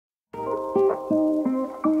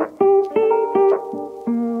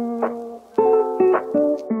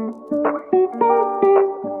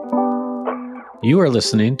are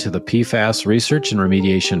listening to the PFAS Research and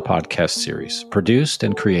Remediation podcast series, produced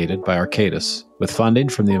and created by Arcadis, with funding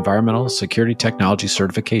from the Environmental Security Technology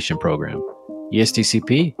Certification Program,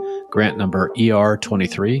 ESTCP, grant number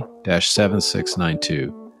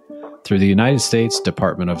ER23-7692, through the United States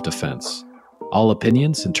Department of Defense. All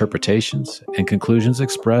opinions, interpretations, and conclusions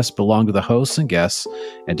expressed belong to the hosts and guests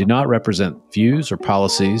and do not represent views or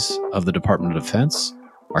policies of the Department of Defense,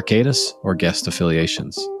 Arcadis, or guest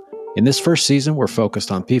affiliations. In this first season, we're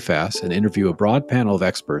focused on PFAS and interview a broad panel of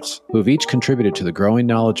experts who have each contributed to the growing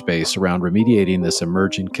knowledge base around remediating this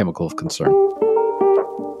emerging chemical of concern.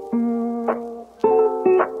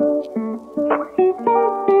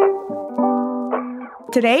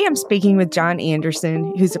 Today, I'm speaking with John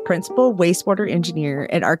Anderson, who's a principal wastewater engineer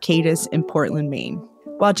at Arcadis in Portland, Maine.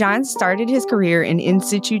 While John started his career in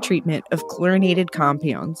situ treatment of chlorinated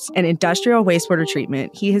compounds and industrial wastewater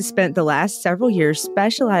treatment, he has spent the last several years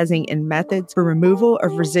specializing in methods for removal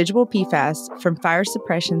of residual PFAS from fire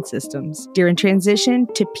suppression systems during transition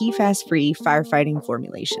to PFAS-free firefighting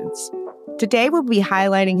formulations. Today, we'll be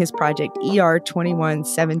highlighting his project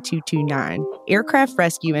ER217229, Aircraft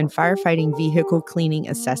Rescue and Firefighting Vehicle Cleaning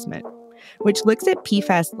Assessment, which looks at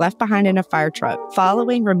PFAS left behind in a fire truck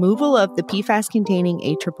following removal of the PFAS-containing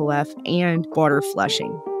AFFF and water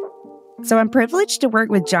flushing. So I'm privileged to work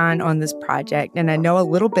with John on this project, and I know a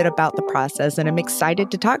little bit about the process, and I'm excited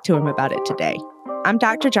to talk to him about it today. I'm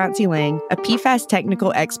Dr. Johnsie Lang, a PFAS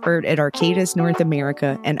Technical Expert at Arcadis North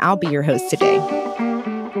America, and I'll be your host today.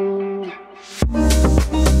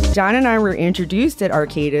 John and I were introduced at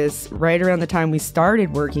Arcadis right around the time we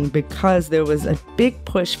started working because there was a big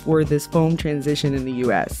push for this foam transition in the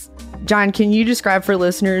U.S. John, can you describe for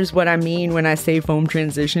listeners what I mean when I say foam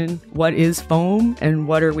transition? What is foam and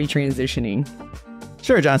what are we transitioning?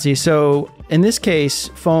 Sure, Johnsie. So in this case,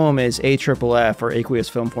 foam is AFFF, or aqueous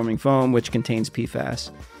film-forming foam, which contains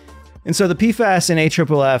PFAS. And so the PFAS in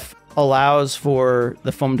AFFF allows for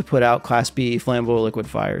the foam to put out Class B flammable liquid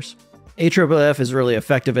fires. AFFF is really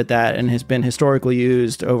effective at that and has been historically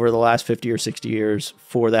used over the last 50 or 60 years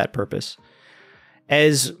for that purpose.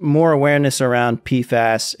 As more awareness around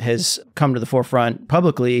PFAS has come to the forefront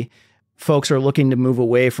publicly, folks are looking to move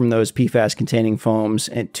away from those PFAS-containing foams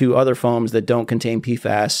and to other foams that don't contain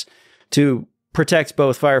PFAS to protect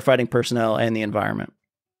both firefighting personnel and the environment.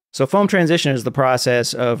 So foam transition is the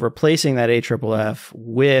process of replacing that AFFF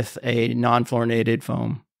with a non-fluorinated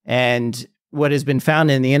foam. And what has been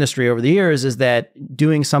found in the industry over the years is that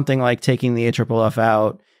doing something like taking the AFFF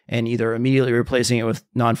out and either immediately replacing it with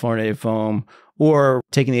non-fluorinated foam or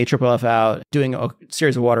taking the AFFF out, doing a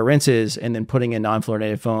series of water rinses and then putting in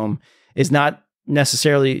non-fluorinated foam is not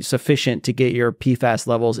necessarily sufficient to get your PFAS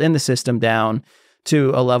levels in the system down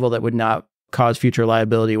to a level that would not cause future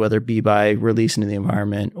liability, whether it be by release into the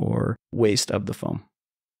environment or waste of the foam.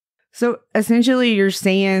 So essentially you're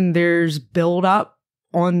saying there's buildup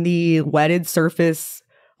on the wetted surface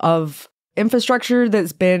of infrastructure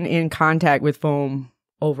that's been in contact with foam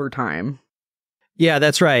over time. Yeah,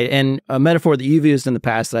 that's right. And a metaphor that you've used in the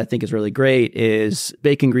past that I think is really great is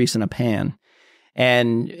bacon grease in a pan.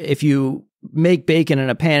 And if you make bacon in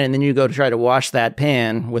a pan and then you go to try to wash that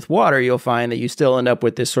pan with water, you'll find that you still end up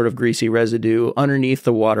with this sort of greasy residue underneath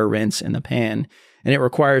the water rinse in the pan. And it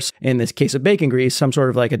requires, in this case of bacon grease, some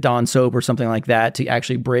sort of like a Dawn soap or something like that to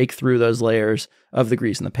actually break through those layers of the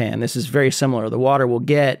grease in the pan. This is very similar. The water will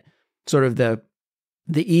get sort of the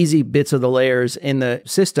easy bits of the layers in the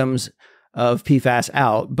systems of PFAS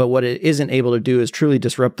out, but what it isn't able to do is truly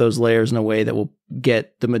disrupt those layers in a way that will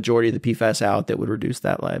get the majority of the PFAS out that would reduce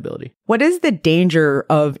that liability. What is the danger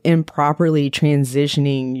of improperly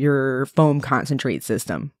transitioning your foam concentrate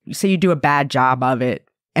system? You say you do a bad job of it,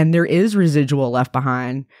 and there is residual left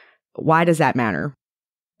behind. Why does that matter?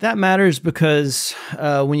 That matters because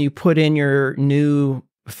when you put in your new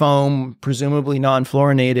foam, presumably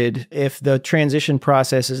non-fluorinated, if the transition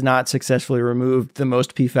process is not successfully removed the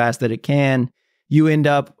most PFAS that it can, you end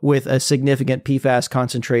up with a significant PFAS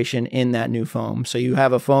concentration in that new foam. So you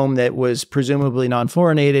have a foam that was presumably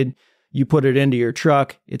non-fluorinated, you put it into your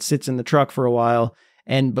truck, it sits in the truck for a while,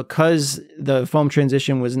 and because the foam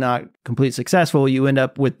transition was not completely successful, you end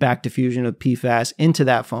up with back diffusion of PFAS into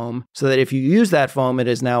that foam, so that if you use that foam, it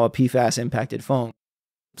is now a PFAS-impacted foam.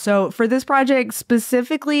 So for this project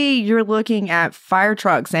specifically, you're looking at fire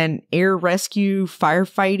trucks and air rescue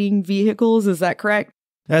firefighting vehicles. Is that correct?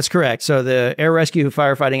 That's correct. So the air rescue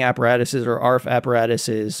firefighting apparatuses, or ARF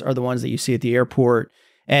apparatuses, are the ones that you see at the airport.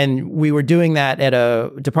 And we were doing that at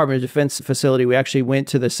a Department of Defense facility. We actually went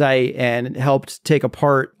to the site and helped take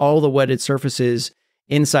apart all the wetted surfaces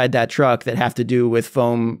inside that truck that have to do with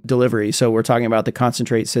foam delivery. So we're talking about the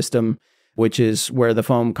concentrate system which is where the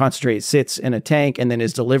foam concentrate sits in a tank and then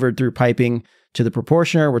is delivered through piping to the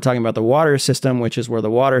proportioner. We're talking about the water system, which is where the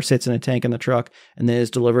water sits in a tank in the truck and then is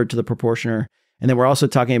delivered to the proportioner. And then we're also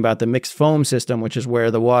talking about the mixed foam system, which is where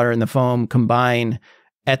the water and the foam combine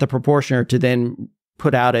at the proportioner to then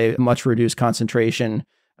put out a much reduced concentration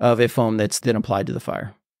of a foam that's then applied to the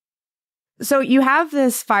fire. So you have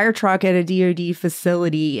this fire truck at a DoD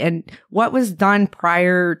facility, and what was done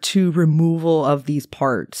prior to removal of these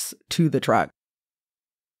parts to the truck?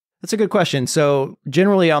 That's a good question. So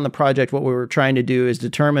generally on the project, what we were trying to do is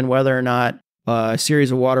determine whether or not a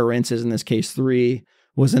series of water rinses, in this case 3,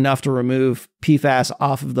 was enough to remove PFAS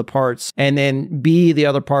off of the parts. And then B, the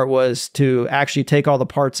other part was to actually take all the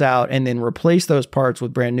parts out and then replace those parts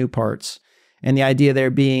with brand new parts. And the idea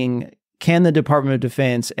there being, can the Department of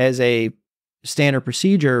Defense, as a standard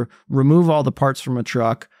procedure, remove all the parts from a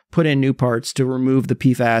truck, put in new parts to remove the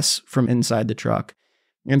PFAS from inside the truck?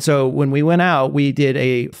 And so when we went out, we did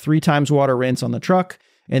a 3 times water rinse on the truck,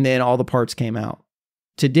 and then all the parts came out.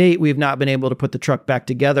 To date, we've not been able to put the truck back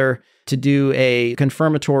together to do a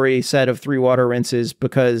confirmatory set of 3 water rinses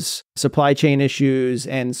because supply chain issues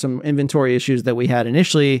and some inventory issues that we had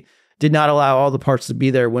initially did not allow all the parts to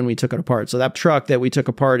be there when we took it apart. So that truck that we took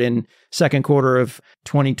apart in second quarter of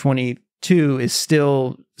 2022 is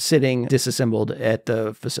still sitting disassembled at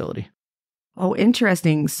the facility. Oh,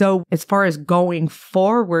 interesting. So as far as going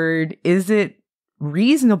forward, is it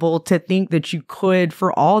reasonable to think that you could,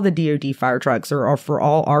 for all the DoD fire trucks or for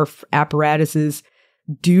all our apparatuses,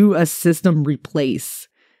 do a system replace?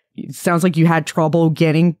 It sounds like you had trouble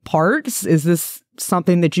getting parts. Is this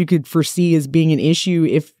something that you could foresee as being an issue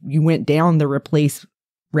if you went down the replace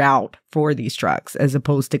route for these trucks as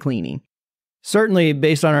opposed to cleaning? Certainly,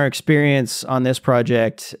 based on our experience on this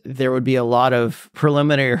project, there would be a lot of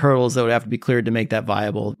preliminary hurdles that would have to be cleared to make that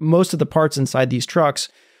viable. Most of the parts inside these trucks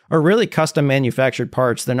are really custom manufactured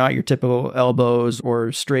parts. They're not your typical elbows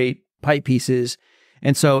or straight pipe pieces.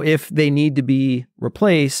 And so if they need to be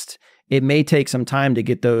replaced, it may take some time to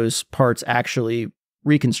get those parts actually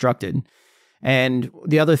reconstructed. And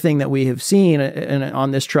the other thing that we have seen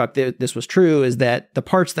on this truck, that this was true, is that the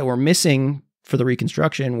parts that were missing for the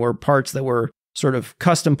reconstruction were parts that were sort of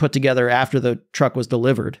custom put together after the truck was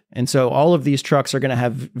delivered. And so all of these trucks are going to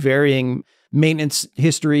have varying maintenance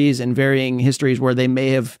histories and varying histories where they may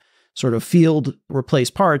have sort of field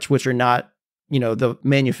replaced parts, which are not, the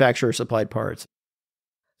manufacturer supplied parts.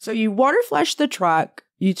 So you water flushed the truck,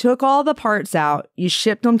 you took all the parts out, you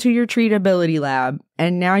shipped them to your treatability lab,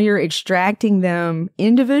 and now you're extracting them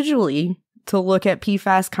individually to look at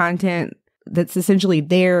PFAS content that's essentially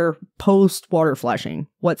there post water flushing.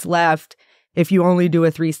 What's left if you only do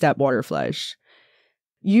a 3-step water flush?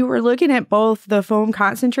 You were looking at both the foam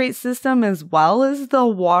concentrate system as well as the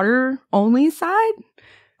water only side.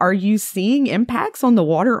 Are you seeing impacts on the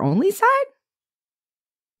water only side?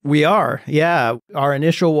 We are, yeah. Our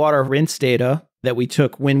initial water rinse data that we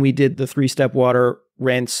took when we did the 3-step water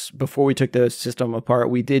rinse before we took the system apart,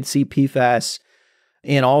 we did see PFAS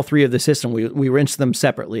in all 3 of the system. We rinsed them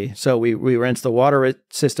separately. So we rinsed the water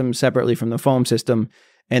system separately from the foam system,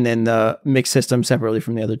 and then the mixed system separately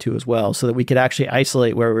from the other 2 as well, so that we could actually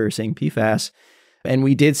isolate where we were seeing PFAS. And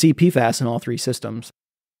we did see PFAS in all 3 systems.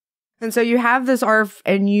 And so you have this ARF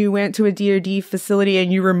and you went to a DoD facility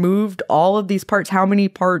and you removed all of these parts. How many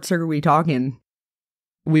parts are we talking?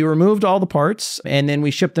 We removed all the parts and then we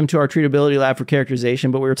shipped them to our treatability lab for characterization.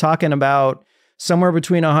 But we were talking about somewhere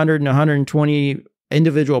between 100 and 120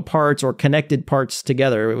 individual parts or connected parts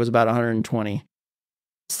together. It was about 120.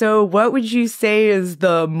 So what would you say is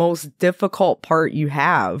the most difficult part you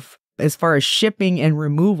have as far as shipping and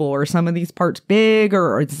removal? Are some of these parts big,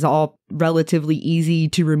 or is it all relatively easy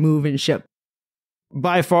to remove and ship?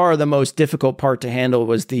 By far, the most difficult part to handle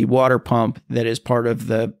was the water pump that is part of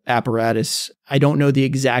the apparatus. I don't know the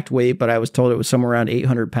exact weight, but I was told it was somewhere around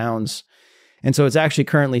 800 pounds. And so it's actually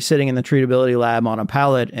currently sitting in the treatability lab on a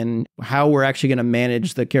pallet, and how we're actually going to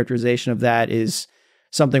manage the characterization of that is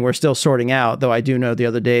something we're still sorting out, though I do know the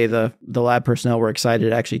other day the lab personnel were excited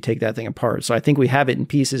to actually take that thing apart. So I think we have it in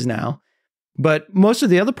pieces now. But most of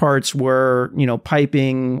the other parts were,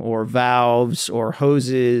 piping or valves or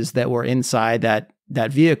hoses that were inside that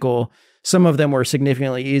vehicle. Some of them were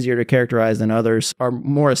significantly easier to characterize than others. Our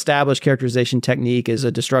more established characterization technique is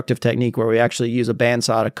a destructive technique where we actually use a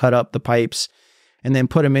bandsaw to cut up the pipes and then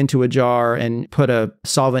put them into a jar and put a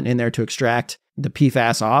solvent in there to extract the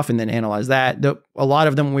PFAS off and then analyze that. A lot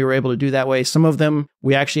of them we were able to do that way. Some of them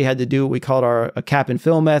we actually had to do what we called a cap and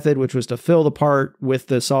fill method, which was to fill the part with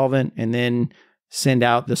the solvent and then send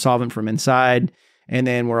out the solvent from inside. And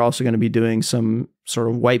then we're also going to be doing some sort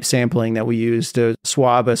of wipe sampling that we use to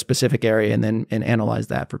swab a specific area and analyze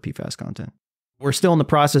that for PFAS content. We're still in the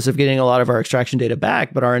process of getting a lot of our extraction data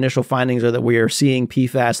back, but our initial findings are that we are seeing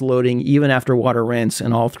PFAS loading even after water rinse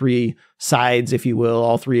in all three sides, if you will,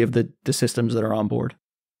 all three of the systems that are on board.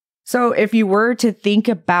 So if you were to think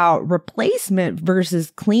about replacement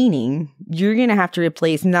versus cleaning, you're going to have to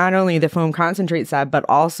replace not only the foam concentrate side, but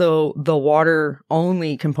also the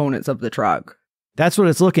water-only components of the truck. That's what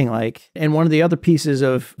it's looking like. And one of the other pieces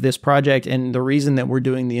of this project, and the reason that we're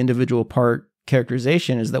doing the individual part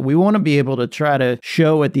characterization, is that we want to be able to try to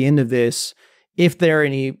show at the end of this if there are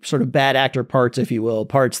any sort of bad actor parts, if you will,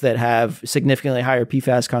 parts that have significantly higher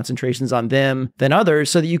PFAS concentrations on them than others,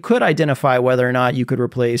 so that you could identify whether or not you could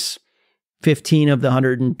replace 15 of the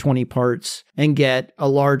 120 parts and get a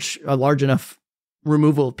large enough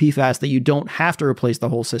removal of PFAS that you don't have to replace the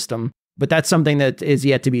whole system. But that's something that is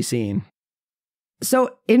yet to be seen.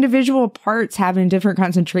 So individual parts having different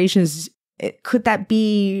concentrations, could that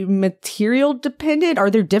be material dependent? Are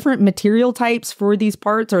there different material types for these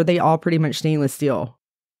parts, or are they all pretty much stainless steel?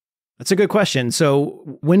 That's a good question.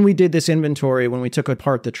 So when we did this inventory, when we took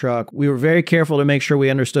apart the truck, we were very careful to make sure we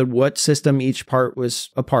understood what system each part was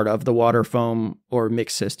a part of, the water, foam, or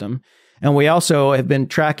mixed system. And we also have been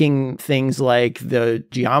tracking things like the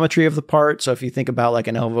geometry of the part. So if you think about like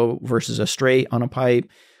an elbow versus a straight on a pipe,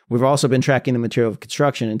 we've also been tracking the material of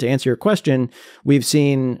construction. And to answer your question, we've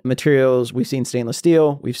seen materials, we've seen stainless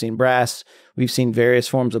steel, we've seen brass, we've seen various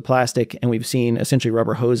forms of plastic, and we've seen essentially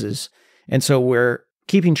rubber hoses. And so we're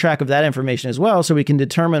keeping track of that information as well, so we can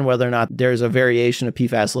determine whether or not there's a variation of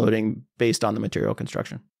PFAS loading based on the material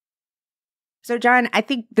construction. So John, I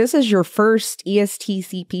think this is your first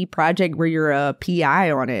ESTCP project where you're a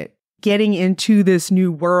PI on it. Getting into this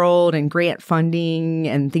new world and grant funding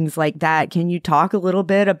and things like that, can you talk a little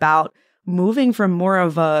bit about moving from more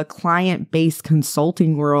of a client-based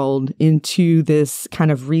consulting world into this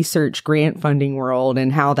kind of research grant funding world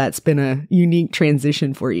and how that's been a unique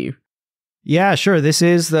transition for you? Yeah, sure. This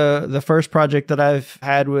is the first project that I've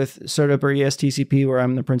had with CERTIP or ESTCP where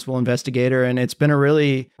I'm the principal investigator, and it's been a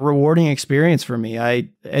really rewarding experience for me.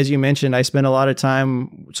 As you mentioned, I spent a lot of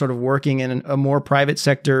time sort of working in a more private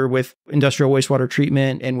sector with industrial wastewater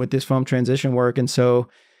treatment and with this foam transition work. And so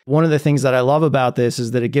one of the things that I love about this is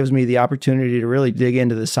that it gives me the opportunity to really dig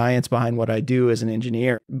into the science behind what I do as an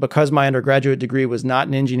engineer. Because my undergraduate degree was not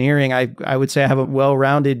in engineering, I would say I have a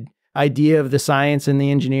well-rounded idea of the science and the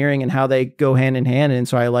engineering and how they go hand in hand. And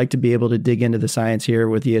so I like to be able to dig into the science here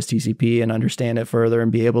with ESTCP and understand it further and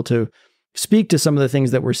be able to speak to some of the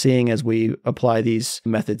things that we're seeing as we apply these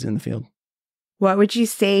methods in the field. What would you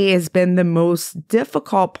say has been the most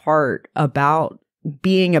difficult part about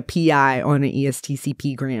being a PI on an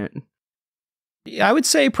ESTCP grant? I would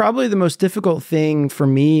say probably the most difficult thing for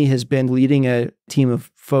me has been leading a team of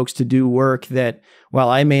folks to do work that, while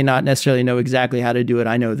I may not necessarily know exactly how to do it,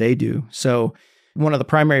 I know they do. So one of the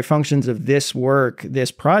primary functions of this work, this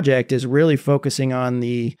project, is really focusing on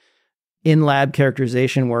the in-lab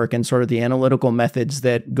characterization work and sort of the analytical methods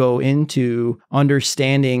that go into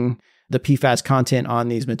understanding the PFAS content on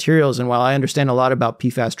these materials. And while I understand a lot about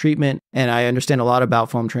PFAS treatment and I understand a lot about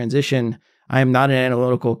foam transition, I am not an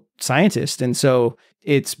analytical scientist. And so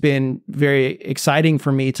it's been very exciting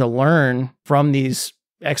for me to learn from these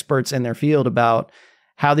experts in their field about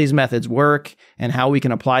how these methods work and how we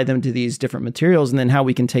can apply them to these different materials, and then how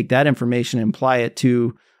we can take that information and apply it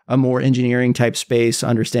to a more engineering type space,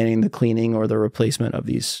 understanding the cleaning or the replacement of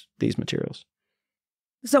these materials.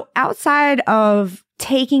 So outside of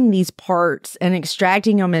taking these parts and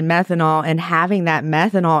extracting them in methanol and having that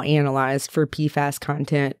methanol analyzed for PFAS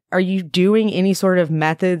content, are you doing any sort of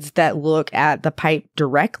methods that look at the pipe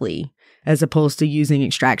directly as opposed to using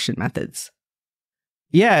extraction methods?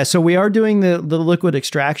 Yeah, so we are doing the liquid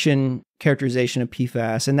extraction characterization of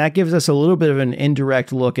PFAS, and that gives us a little bit of an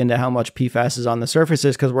indirect look into how much PFAS is on the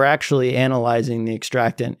surfaces, because we're actually analyzing the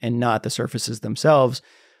extractant and not the surfaces themselves.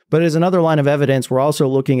 But as another line of evidence, we're also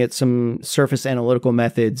looking at some surface analytical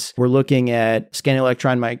methods. We're looking at scanning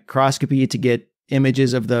electron microscopy to get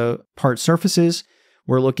images of the part surfaces.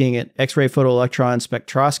 We're looking at X-ray photoelectron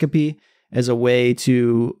spectroscopy as a way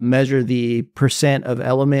to measure the percent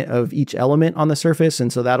of each element on the surface.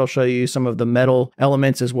 And so that'll show you some of the metal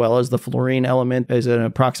elements as well as the fluorine element as an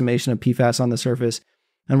approximation of PFAS on the surface.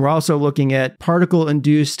 And we're also looking at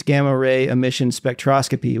particle-induced gamma ray emission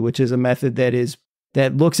spectroscopy, which is a method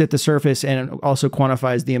that looks at the surface and also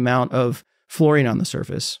quantifies the amount of fluorine on the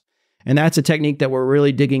surface. And that's a technique that we're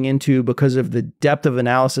really digging into because of the depth of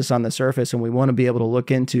analysis on the surface. And we want to be able to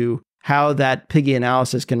look into how that PIGI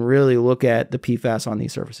analysis can really look at the PFAS on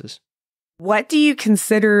these surfaces. What do you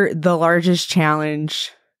consider the largest challenge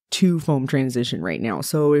to foam transition right now?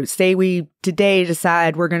 So say we today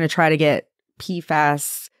decide we're going to try to get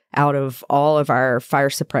PFAS out of all of our fire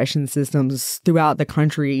suppression systems throughout the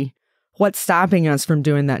country. What's stopping us from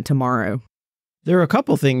doing that tomorrow? There are a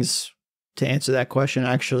couple things to answer that question,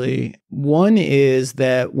 actually. One is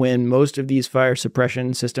that when most of these fire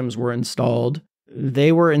suppression systems were installed,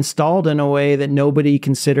 they were installed in a way that nobody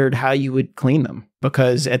considered how you would clean them,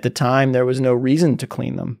 because at the time there was no reason to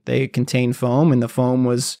clean them. They contained foam, and the foam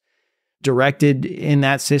was directed in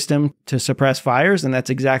that system to suppress fires, and that's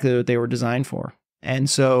exactly what they were designed for. And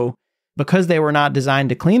so because they were not designed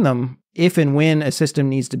to clean them, if and when a system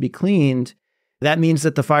needs to be cleaned, that means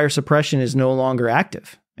that the fire suppression is no longer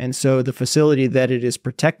active. And so the facility that it is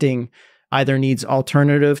protecting either needs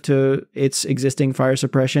alternative to its existing fire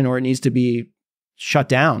suppression, or it needs to be shut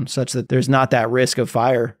down such that there's not that risk of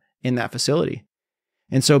fire in that facility.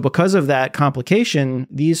 And so because of that complication,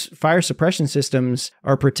 these fire suppression systems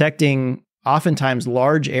are protecting oftentimes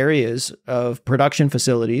large areas of production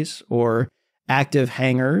facilities or active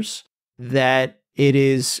hangars that it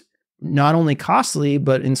is not only costly,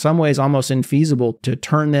 but in some ways almost infeasible to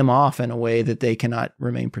turn them off in a way that they cannot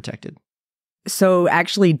remain protected. So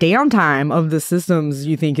actually downtime of the systems,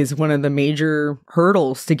 you think, is one of the major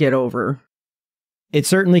hurdles to get over? It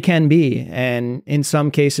certainly can be. And in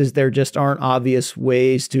some cases, there just aren't obvious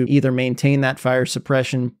ways to either maintain that fire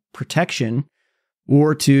suppression protection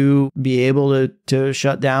or to be able to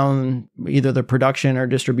shut down either the production or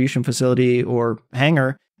distribution facility or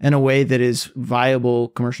hangar in a way that is viable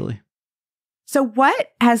commercially. So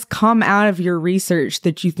what has come out of your research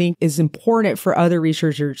that you think is important for other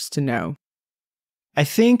researchers to know? I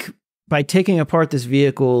think by taking apart this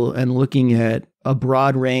vehicle and looking at a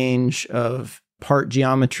broad range of part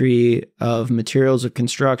geometry, of materials of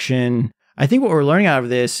construction, I think what we're learning out of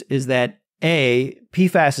this is that A,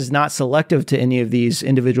 PFAS is not selective to any of these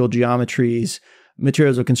individual geometries,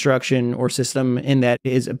 materials of construction, or system, in that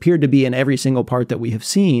it has appeared to be in every single part that we have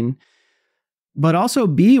seen. But also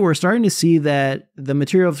B, we're starting to see that the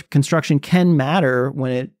material of construction can matter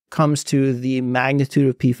when it comes to the magnitude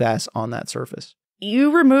of PFAS on that surface.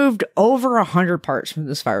 You removed over 100 parts from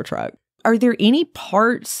this fire truck. Are there any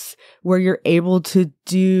parts where you're able to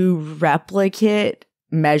do replicate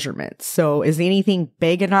measurements? So is anything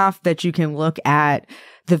big enough that you can look at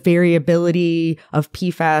the variability of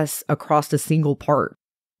PFAS across a single part?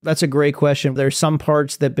 That's a great question. There's some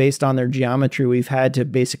parts that, based on their geometry, we've had to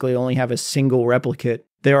basically only have a single replicate.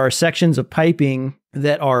 There are sections of piping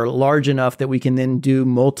that are large enough that we can then do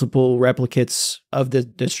multiple replicates of the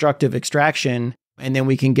destructive extraction, and then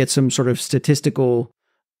we can get some sort of statistical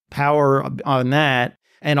power on that.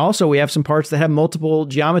 And also we have some parts that have multiple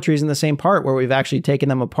geometries in the same part, where we've actually taken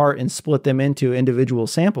them apart and split them into individual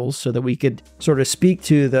samples so that we could sort of speak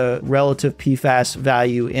to the relative PFAS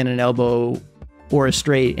value in an elbow or a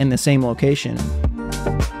straight in the same location.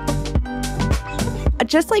 I'd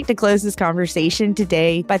just like to close this conversation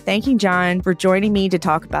today by thanking John for joining me to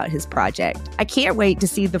talk about his project. I can't wait to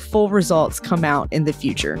see the full results come out in the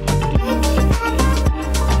future.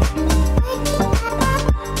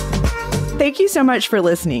 Thank you so much for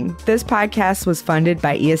listening. This podcast was funded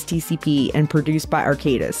by ESTCP and produced by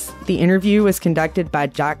Arcadis. The interview was conducted by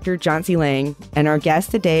Dr. Johnsie Lang, and our guest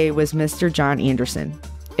today was Mr. John Anderson.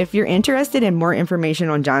 If you're interested in more information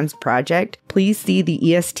on John's project, please see the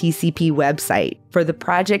ESTCP website for the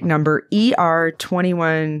project number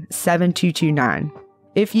ER217229.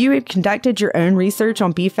 If you have conducted your own research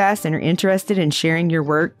on PFAS and are interested in sharing your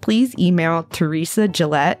work, please email Teresa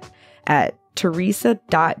Gillette at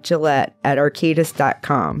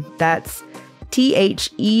teresa.gillette@arcadis.com. That's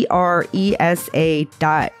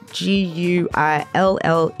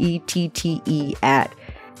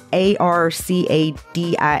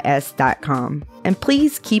THERESA.GUILLETTE@ARCADIS.com. And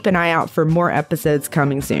please keep an eye out for more episodes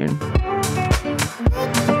coming soon.